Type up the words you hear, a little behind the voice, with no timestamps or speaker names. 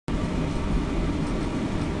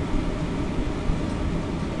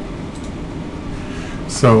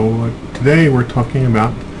So today we're talking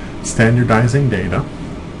about standardizing data.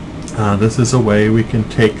 This is a way we can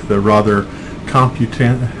take the rather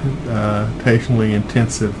computationally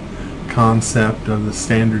intensive concept of the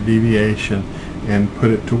standard deviation and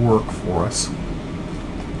put it to work for us.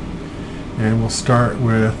 And we'll start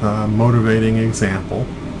with a motivating example.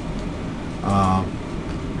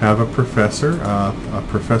 Have a professor,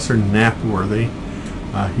 Professor Napworthy.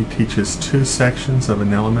 He teaches 2 sections of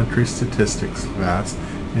an elementary statistics class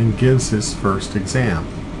and gives his first exam.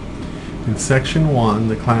 In section 1,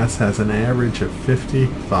 the class has an average of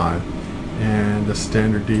 55 and a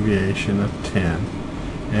standard deviation of 10.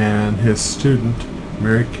 And his student,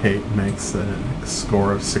 Mary Kate, makes a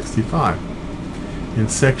score of 65. In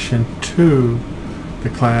section 2, the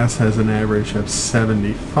class has an average of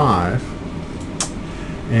 75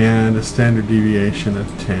 and a standard deviation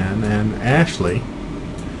of 10, and Ashley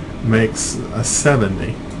makes a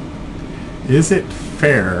 70. Is it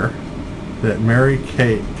fair that Mary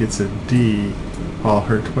Kate gets a D while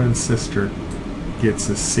her twin sister gets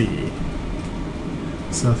a C?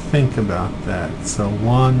 So think about that. So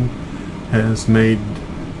one has made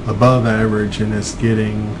above average and is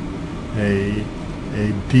getting a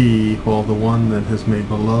D, while the one that has made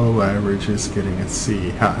below average is getting a C.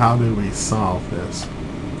 How do we solve this?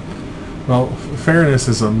 Well, fairness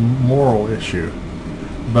is a moral issue,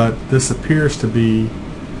 but this appears to be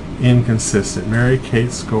inconsistent. Mary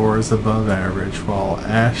Kate's score is above average while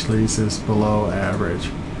Ashley's is below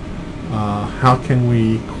average. How can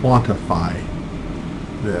we quantify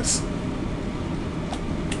this?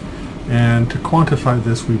 And to quantify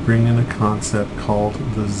this, we bring in a concept called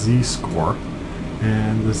the z-score.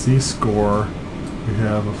 And the z-score, we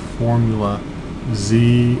have a formula: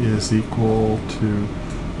 z is equal to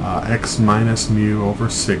x minus mu over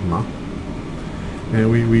sigma.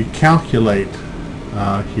 And we calculate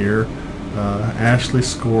here Ashley's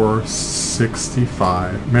score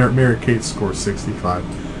 65, Mary Kate's score 65,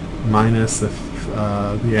 minus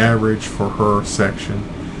the average for her section.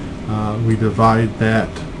 We divide that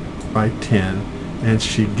by 10, and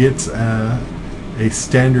she gets a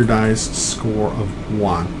standardized score of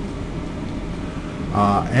 1.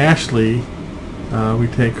 Ashley, we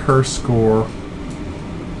take her score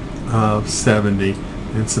of 70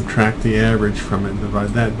 and subtract the average from it and divide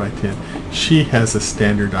that by 10. She has a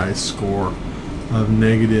standardized score of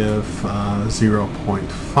negative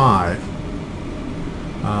 0.5.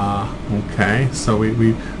 Okay, so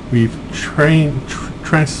we've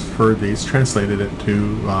translated it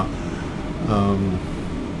to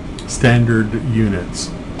standard units.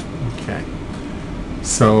 Okay,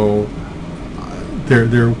 so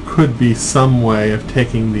there could be some way of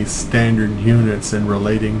taking these standard units and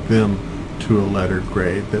relating them to a letter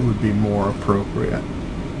grade that would be more appropriate.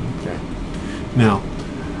 Okay, now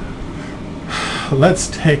let's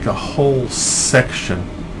take a whole section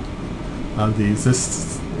of these.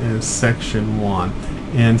 This is section 1,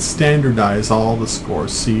 and standardize all the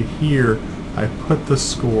scores. See here, I put the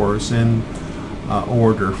scores in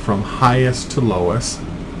order from highest to lowest,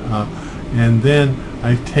 and then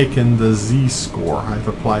I've taken the z-score. I've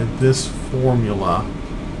applied this formula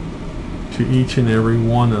to each and every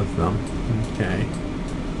one of them. Okay,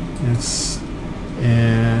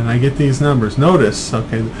 and I get these numbers. Notice,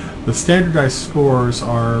 okay, the standardized scores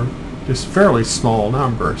are just fairly small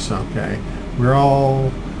numbers. Okay, we're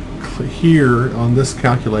all here on this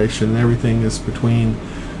calculation. Everything is between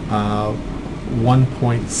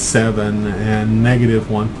 1.7 and negative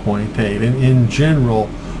 1.8, and in general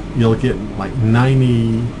you'll get like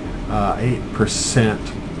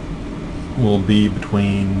 98% will be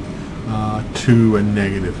between 2 and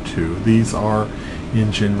negative 2. These are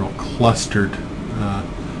in general clustered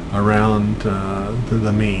around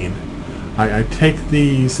the mean. I take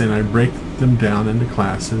these and I break them down into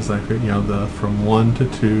classes. I could, from 1 to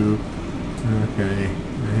 2. Okay,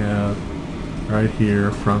 I have right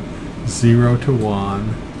here from 0 to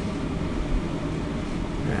 1.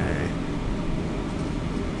 Okay,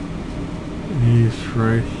 these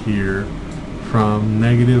right here from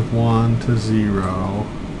negative 1 to 0.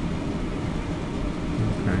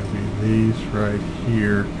 Okay, these right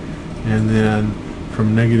here, and then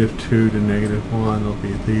from negative 2 to negative 1 will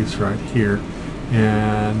be these right here,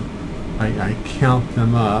 and I count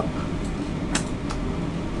them up.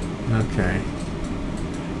 Okay,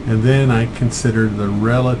 and then I consider the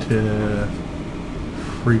relative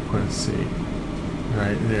frequency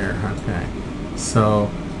right there. Okay,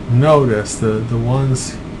 so notice the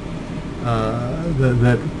ones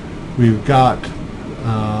that we've got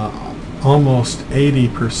almost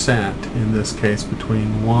 80% in this case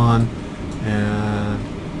between 1 and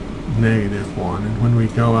negative 1, and when we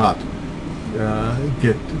go out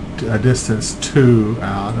get a distance 2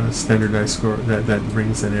 out, a standardized score that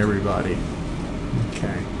brings in everybody.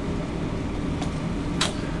 Okay.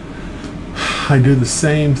 I do the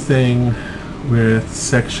same thing with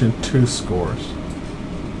section 2 scores.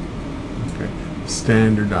 Okay,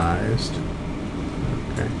 standardized.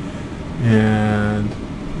 Okay, and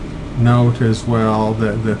note as well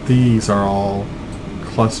that these are all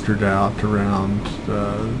clustered out around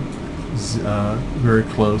very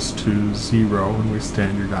close to 0 when we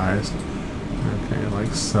standardized. Okay,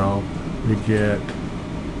 like so. We get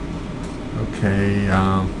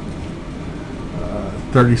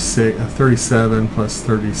 37 plus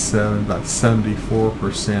 37, about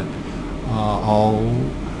 74%, all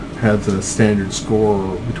have the standard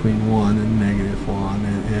score between 1 and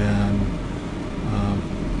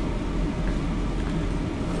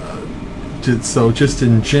 -1, so just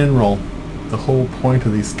in general, the whole point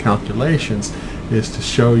of these calculations is to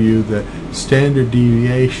show you that standard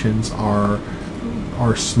deviations are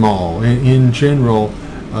small. In general,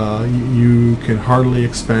 you can hardly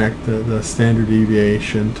expect the standard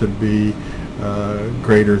deviation to be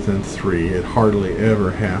greater than 3. It hardly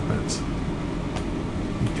ever happens.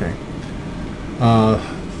 Okay.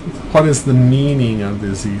 What is the meaning of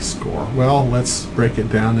the z-score? Well, let's break it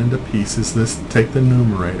down into pieces. Let's take the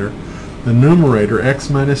numerator. The numerator, x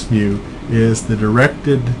minus mu, is the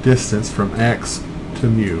directed distance from x to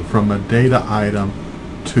mu, from a data item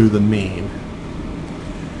to the mean.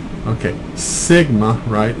 Okay, sigma,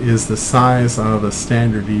 right, is the size of a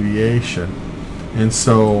standard deviation, and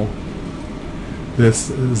so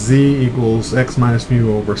this z equals x minus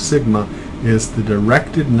mu over sigma is the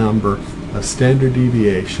directed number of standard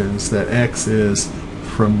deviations that x is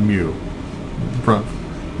from mu, from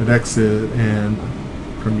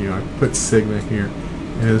mu. I put sigma here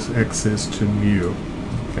as x is to mu.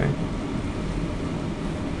 Okay.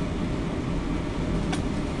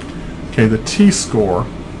 Okay, the t-score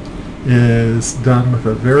is done with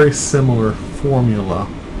a very similar formula.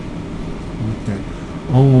 Okay.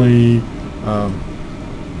 Only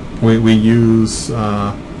we use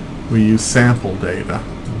sample data.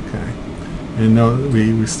 Okay, and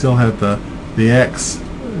we still have the x,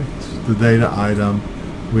 the data item.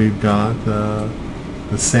 We've got the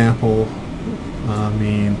sample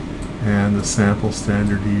mean and the sample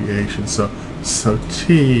standard deviation. So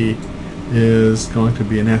t is going to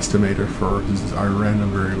be an estimator for our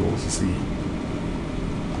random variable z.